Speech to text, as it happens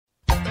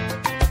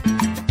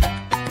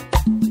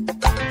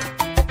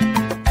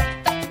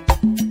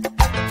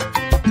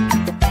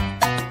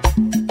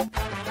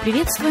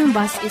Приветствуем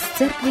вас из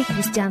Церкви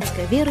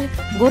Христианской Веры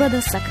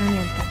города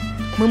Сакраменто.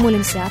 Мы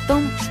молимся о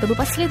том, чтобы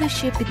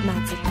последующие 15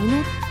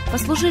 минут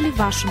послужили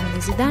вашему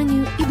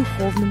назиданию и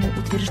духовному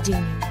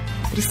утверждению.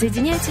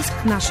 Присоединяйтесь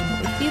к нашему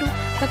эфиру,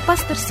 как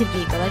пастор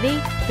Сергей Головей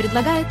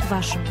предлагает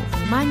вашему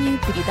вниманию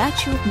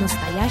передачу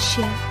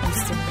 «Настоящая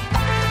истина».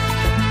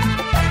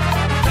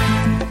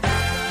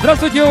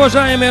 Здравствуйте,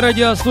 уважаемые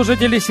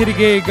радиослушатели!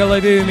 Сергей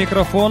Головей у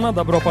микрофона.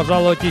 Добро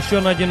пожаловать еще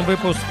на один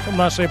выпуск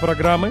нашей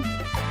программы.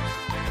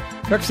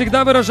 Как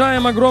всегда,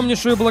 выражаем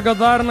огромнейшую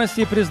благодарность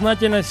и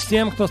признательность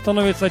всем, кто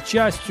становится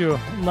частью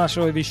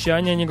нашего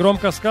вещания.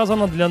 Негромко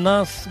сказано, для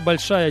нас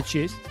большая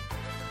честь.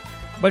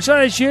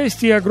 Большая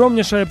честь и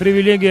огромнейшая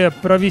привилегия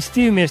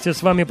провести вместе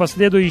с вами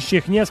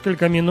последующих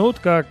несколько минут,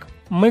 как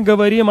мы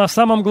говорим о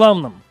самом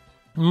главном.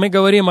 Мы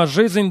говорим о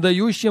жизнь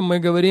дающем, мы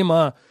говорим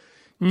о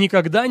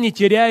никогда не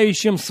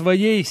теряющем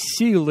своей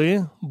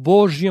силы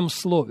Божьем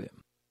Слове.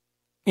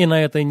 И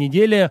на этой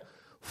неделе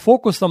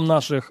фокусом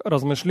наших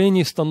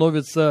размышлений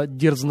становится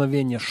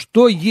дерзновение.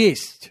 Что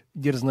есть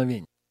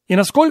дерзновение? И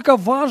насколько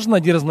важно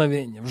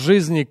дерзновение в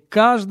жизни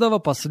каждого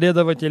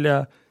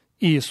последователя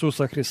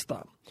Иисуса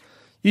Христа?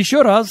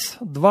 Еще раз,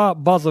 два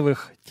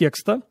базовых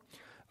текста.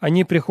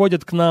 Они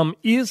приходят к нам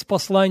из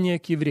послания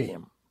к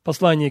евреям.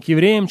 Послание к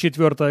евреям,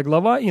 4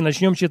 глава, и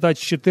начнем читать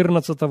с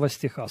 14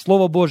 стиха.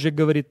 Слово Божье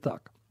говорит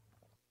так.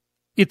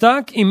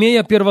 «Итак,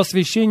 имея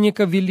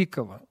первосвященника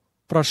великого,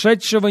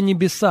 прошедшего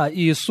небеса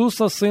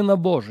Иисуса, Сына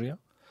Божия,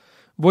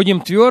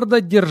 будем твердо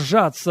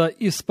держаться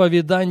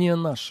исповедания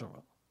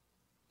нашего.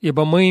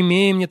 Ибо мы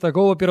имеем не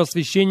такого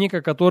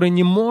первосвященника, который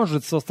не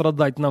может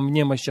сострадать нам в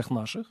немощах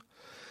наших,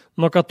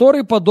 но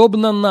который,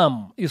 подобно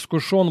нам,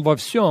 искушен во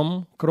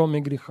всем, кроме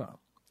греха.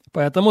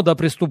 Поэтому да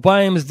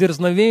приступаем с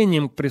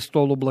дерзновением к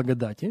престолу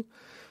благодати,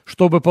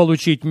 чтобы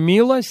получить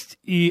милость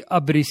и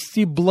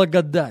обрести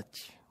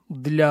благодать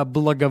для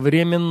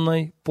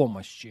благовременной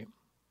помощи».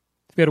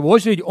 В первую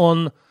очередь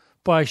он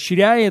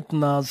поощряет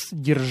нас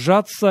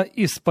держаться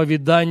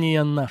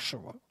исповедания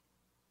нашего.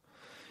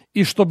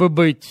 И чтобы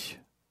быть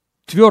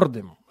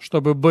твердым,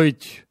 чтобы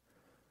быть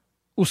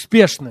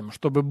успешным,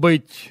 чтобы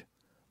быть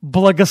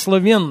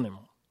благословенным,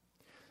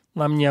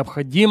 нам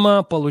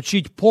необходимо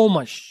получить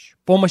помощь.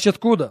 Помощь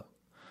откуда?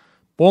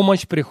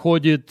 Помощь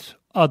приходит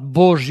от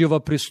Божьего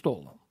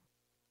престола.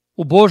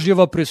 У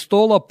Божьего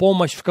престола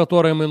помощь, в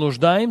которой мы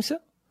нуждаемся.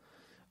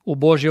 У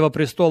Божьего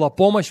престола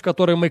помощь, в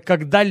которой мы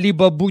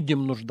когда-либо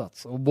будем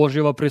нуждаться. У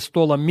Божьего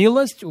престола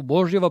милость, у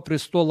Божьего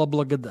престола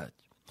благодать.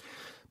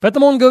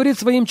 Поэтому он говорит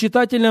своим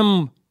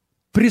читателям: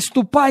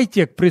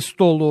 приступайте к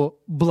престолу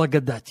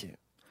благодати.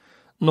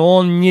 Но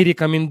он не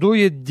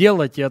рекомендует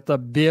делать это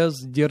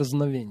без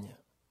дерзновения.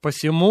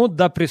 Посему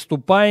да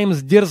приступаем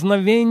с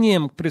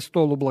дерзновением к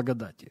престолу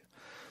благодати,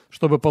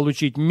 чтобы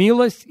получить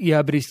милость и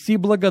обрести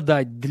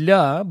благодать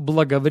для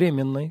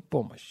благовременной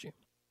помощи.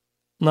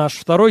 Наш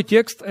второй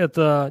текст –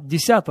 это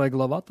 10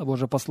 глава того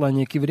же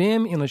послания к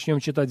евреям, и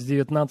начнем читать с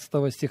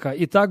 19 стиха.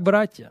 «Итак,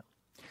 братья,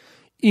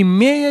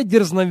 имея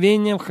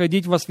дерзновение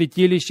входить во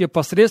святилище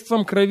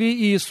посредством крови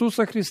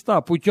Иисуса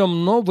Христа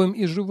путем новым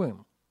и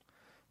живым,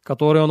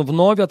 который Он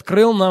вновь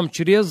открыл нам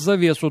через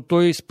завесу,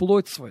 то есть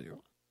плоть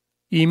свою,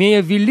 и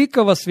имея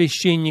великого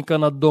священника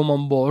над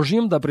Домом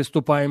Божьим, да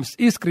приступаем с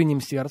искренним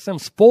сердцем,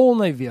 с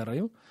полной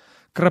верою,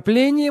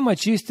 краплением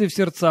очистив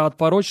сердца от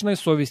порочной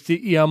совести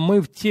и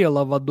омыв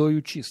тело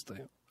водою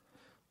чистою.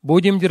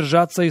 Будем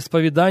держаться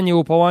исповедания и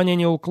упования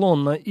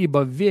неуклонно,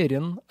 ибо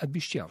верен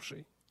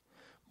обещавший.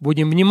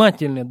 Будем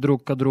внимательны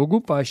друг к другу,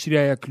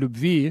 поощряя к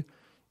любви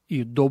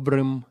и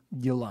добрым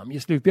делам».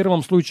 Если в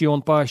первом случае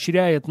он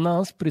поощряет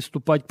нас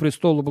приступать к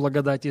престолу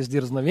благодати с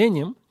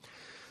дерзновением,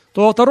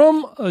 то во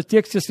втором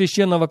тексте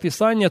Священного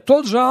Писания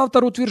тот же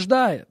автор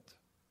утверждает,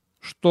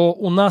 что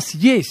у нас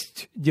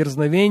есть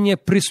дерзновение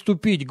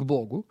приступить к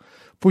Богу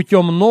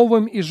путем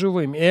новым и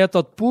живым. И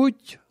этот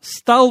путь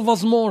стал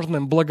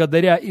возможным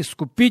благодаря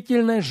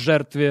искупительной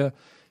жертве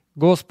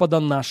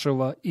Господа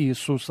нашего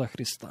Иисуса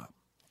Христа.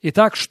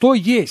 Итак, что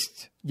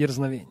есть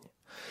дерзновение?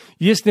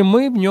 Если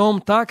мы в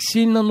нем так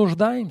сильно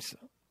нуждаемся,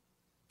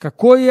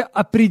 какое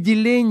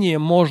определение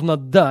можно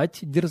дать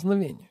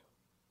дерзновению?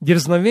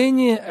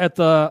 Дерзновение –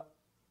 это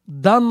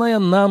данная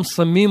нам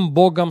самим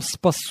Богом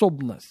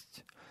способность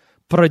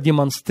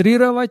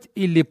продемонстрировать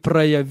или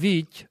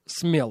проявить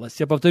смелость.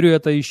 Я повторю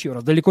это еще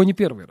раз, далеко не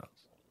первый раз.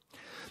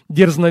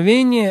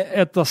 Дерзновение –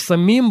 это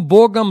самим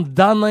Богом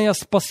данная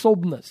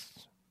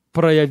способность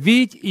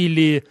проявить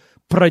или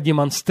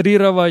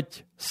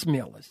продемонстрировать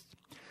смелость.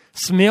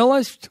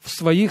 Смелость в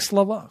своих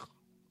словах,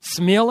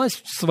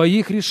 смелость в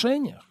своих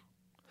решениях,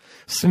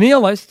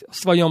 смелость в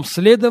своем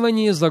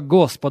следовании за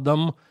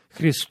Господом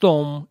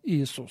Христом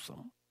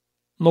Иисусом.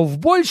 Но в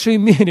большей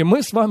мере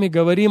мы с вами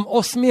говорим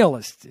о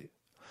смелости.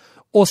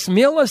 О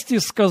смелости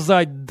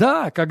сказать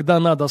 «да», когда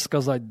надо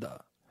сказать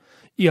 «да»,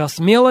 и о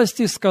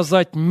смелости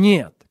сказать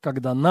 «нет»,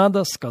 когда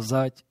надо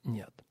сказать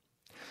 «нет».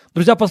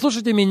 Друзья,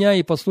 послушайте меня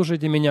и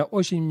послушайте меня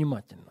очень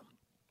внимательно.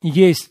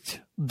 Есть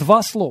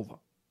два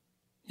слова,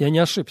 я не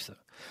ошибся,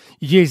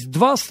 есть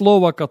два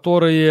слова,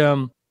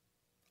 которые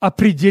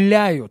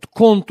определяют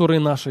контуры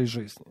нашей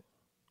жизни.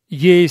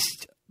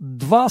 Есть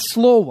два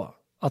слова,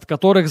 от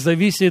которых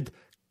зависит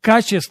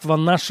качество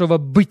нашего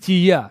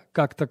бытия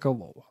как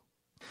такового.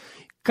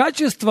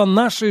 Качество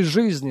нашей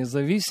жизни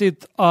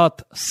зависит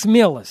от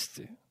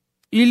смелости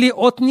или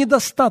от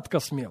недостатка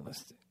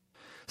смелости.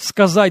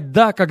 Сказать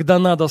 «да», когда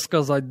надо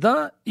сказать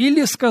 «да»,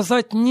 или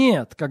сказать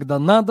 «нет», когда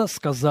надо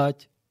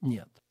сказать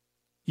 «нет».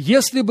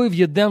 Если бы в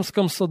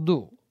Едемском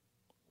саду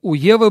у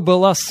Евы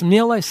была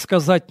смелость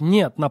сказать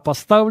 «нет» на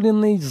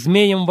поставленный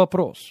змеем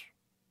вопрос,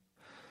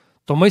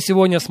 то мы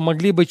сегодня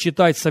смогли бы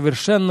читать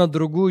совершенно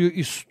другую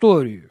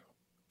историю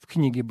в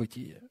книге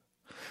 «Бытие».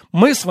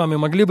 Мы с вами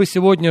могли бы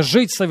сегодня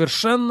жить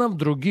совершенно в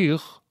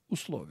других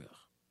условиях.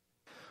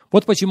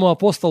 Вот почему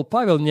апостол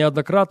Павел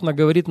неоднократно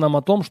говорит нам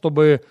о том,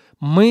 чтобы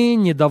мы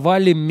не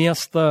давали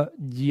места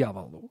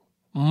дьяволу.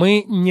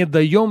 Мы не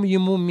даем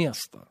ему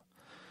места,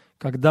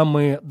 когда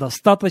мы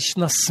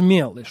достаточно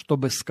смелы,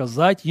 чтобы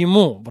сказать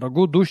ему,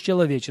 врагу душ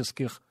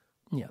человеческих,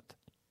 нет.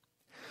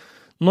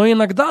 Но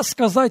иногда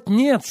сказать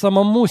 «нет»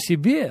 самому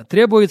себе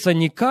требуется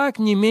никак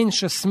не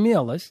меньше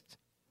смелость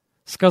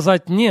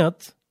сказать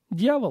 «нет»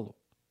 дьяволу.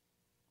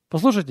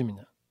 Послушайте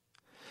меня.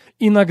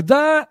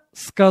 Иногда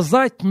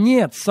сказать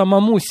 «нет»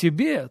 самому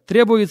себе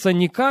требуется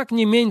никак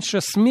не меньше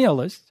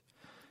смелость,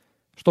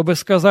 чтобы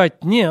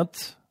сказать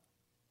 «нет»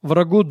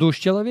 врагу душ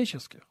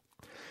человеческих.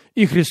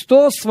 И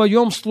Христос в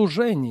своем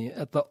служении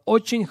это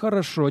очень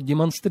хорошо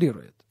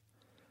демонстрирует.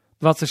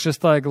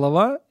 26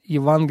 глава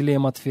Евангелия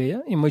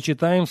Матфея, и мы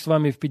читаем с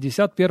вами в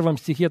 51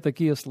 стихе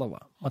такие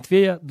слова.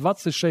 Матфея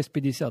 26,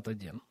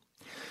 51.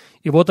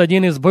 «И вот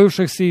один из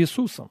бывших с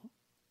Иисусом,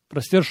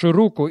 простерший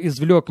руку,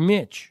 извлек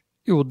меч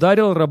и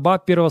ударил раба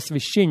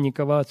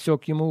первосвященникова,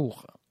 отсек ему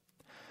ухо.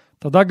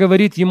 Тогда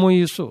говорит ему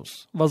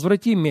Иисус: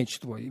 возврати меч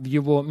твой в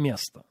его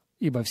место,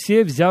 ибо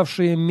все,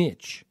 взявшие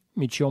меч,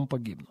 мечом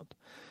погибнут.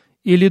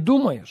 Или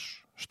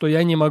думаешь, что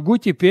я не могу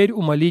теперь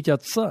умолить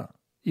Отца,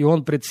 и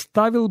Он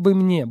представил бы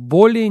мне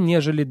более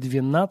нежели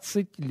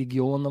 12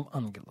 легионов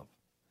ангелов?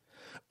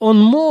 Он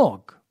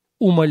мог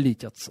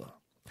умолить Отца.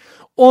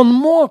 Он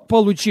мог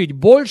получить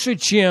больше,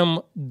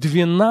 чем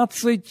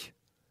 12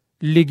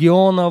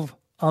 легионов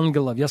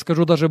ангелов. Я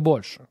скажу даже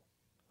больше.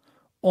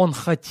 Он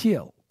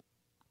хотел.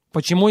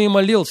 Почему и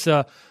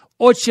молился: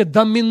 «Отче,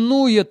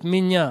 доминует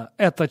меня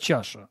эта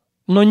чаша,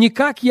 но не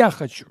как я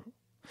хочу.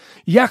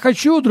 Я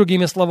хочу,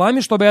 другими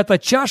словами, чтобы эта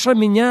чаша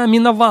меня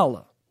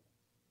миновала».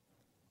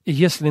 И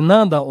если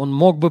надо, он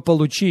мог бы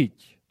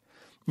получить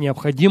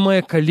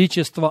необходимое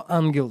количество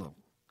ангелов,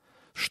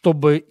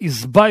 чтобы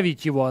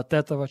избавить его от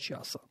этого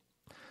часа.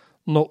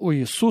 Но у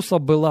Иисуса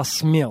была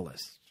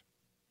смелость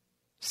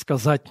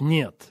сказать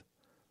 «нет»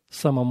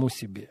 самому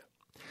себе.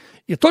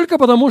 И только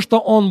потому, что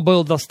он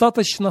был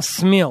достаточно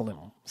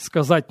смелым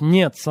сказать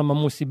 «нет»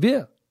 самому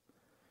себе,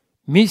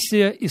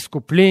 миссия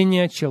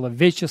искупления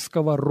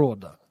человеческого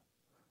рода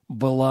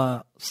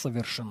была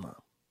совершена.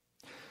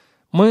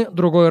 Мы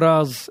другой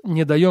раз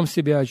не даем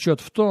себе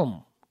отчет в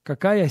том,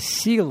 какая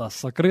сила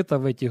сокрыта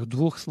в этих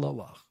двух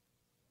словах.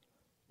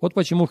 Вот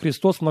почему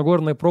Христос в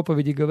Нагорной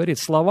проповеди говорит: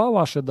 слова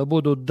ваши да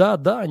будут да,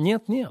 да,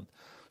 нет, нет.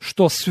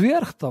 Что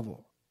сверх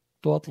того,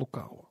 то от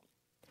лукавого.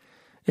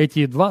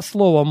 Эти два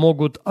слова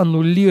могут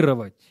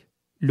аннулировать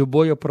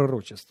любое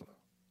пророчество.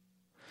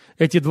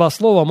 Эти два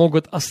слова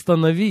могут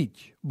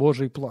остановить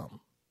Божий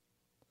план.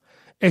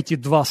 Эти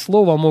два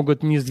слова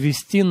могут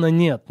низвести на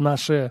нет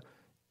наше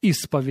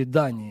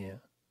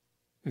исповедание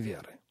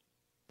веры.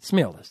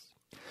 Смелость.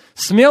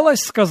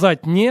 Смелость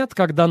сказать «нет»,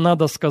 когда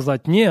надо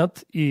сказать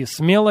 «нет», и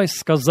смелость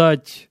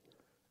сказать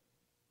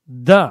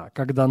 «да»,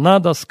 когда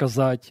надо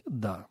сказать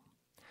 «да».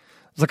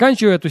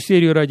 Заканчивая эту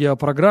серию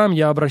радиопрограмм,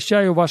 я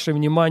обращаю ваше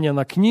внимание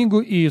на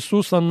книгу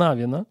Иисуса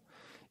Навина,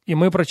 и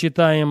мы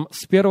прочитаем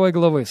с 1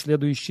 главы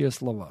следующие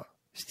слова,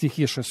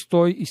 стихи 6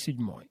 и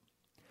 7.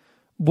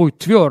 «Будь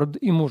тверд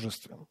и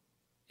мужествен,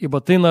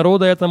 ибо ты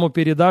народу этому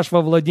передашь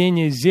во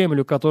владение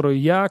землю, которую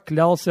я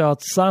клялся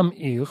отцам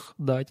их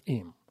дать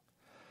им.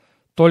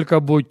 Только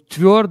будь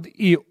тверд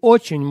и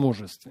очень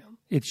мужествен,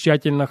 и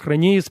тщательно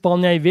храни и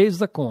исполняй весь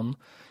закон,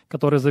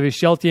 который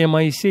завещал тебе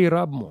Моисей,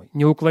 раб мой.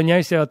 Не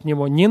уклоняйся от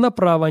него ни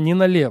направо, ни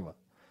налево,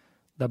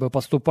 дабы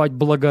поступать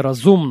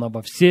благоразумно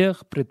во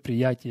всех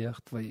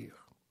предприятиях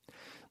твоих.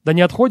 Да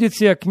не отходит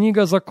сия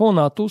книга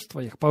закона от уст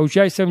твоих,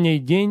 поучайся в ней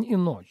день и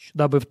ночь,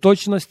 дабы в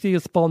точности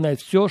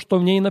исполнять все, что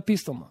в ней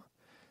написано.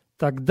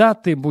 Тогда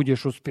ты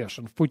будешь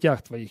успешен в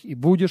путях твоих и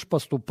будешь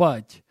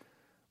поступать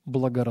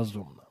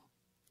благоразумно».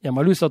 Я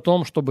молюсь о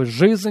том, чтобы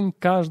жизнь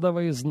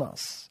каждого из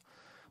нас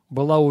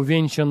была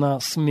увенчана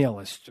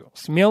смелостью.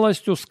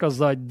 Смелостью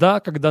сказать «да»,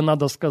 когда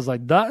надо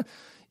сказать «да»,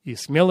 и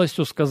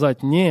смелостью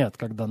сказать «нет»,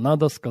 когда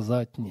надо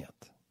сказать «нет».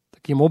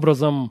 Таким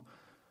образом,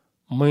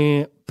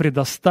 мы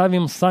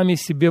предоставим сами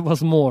себе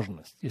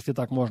возможность, если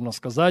так можно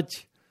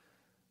сказать,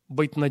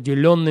 быть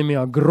наделенными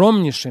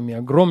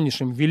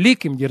огромнейшим,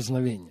 великим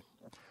дерзновением,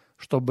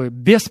 чтобы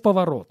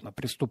бесповоротно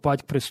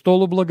приступать к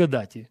престолу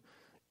благодати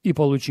и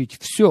получить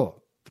все,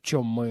 в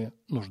чем мы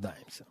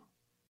нуждаемся.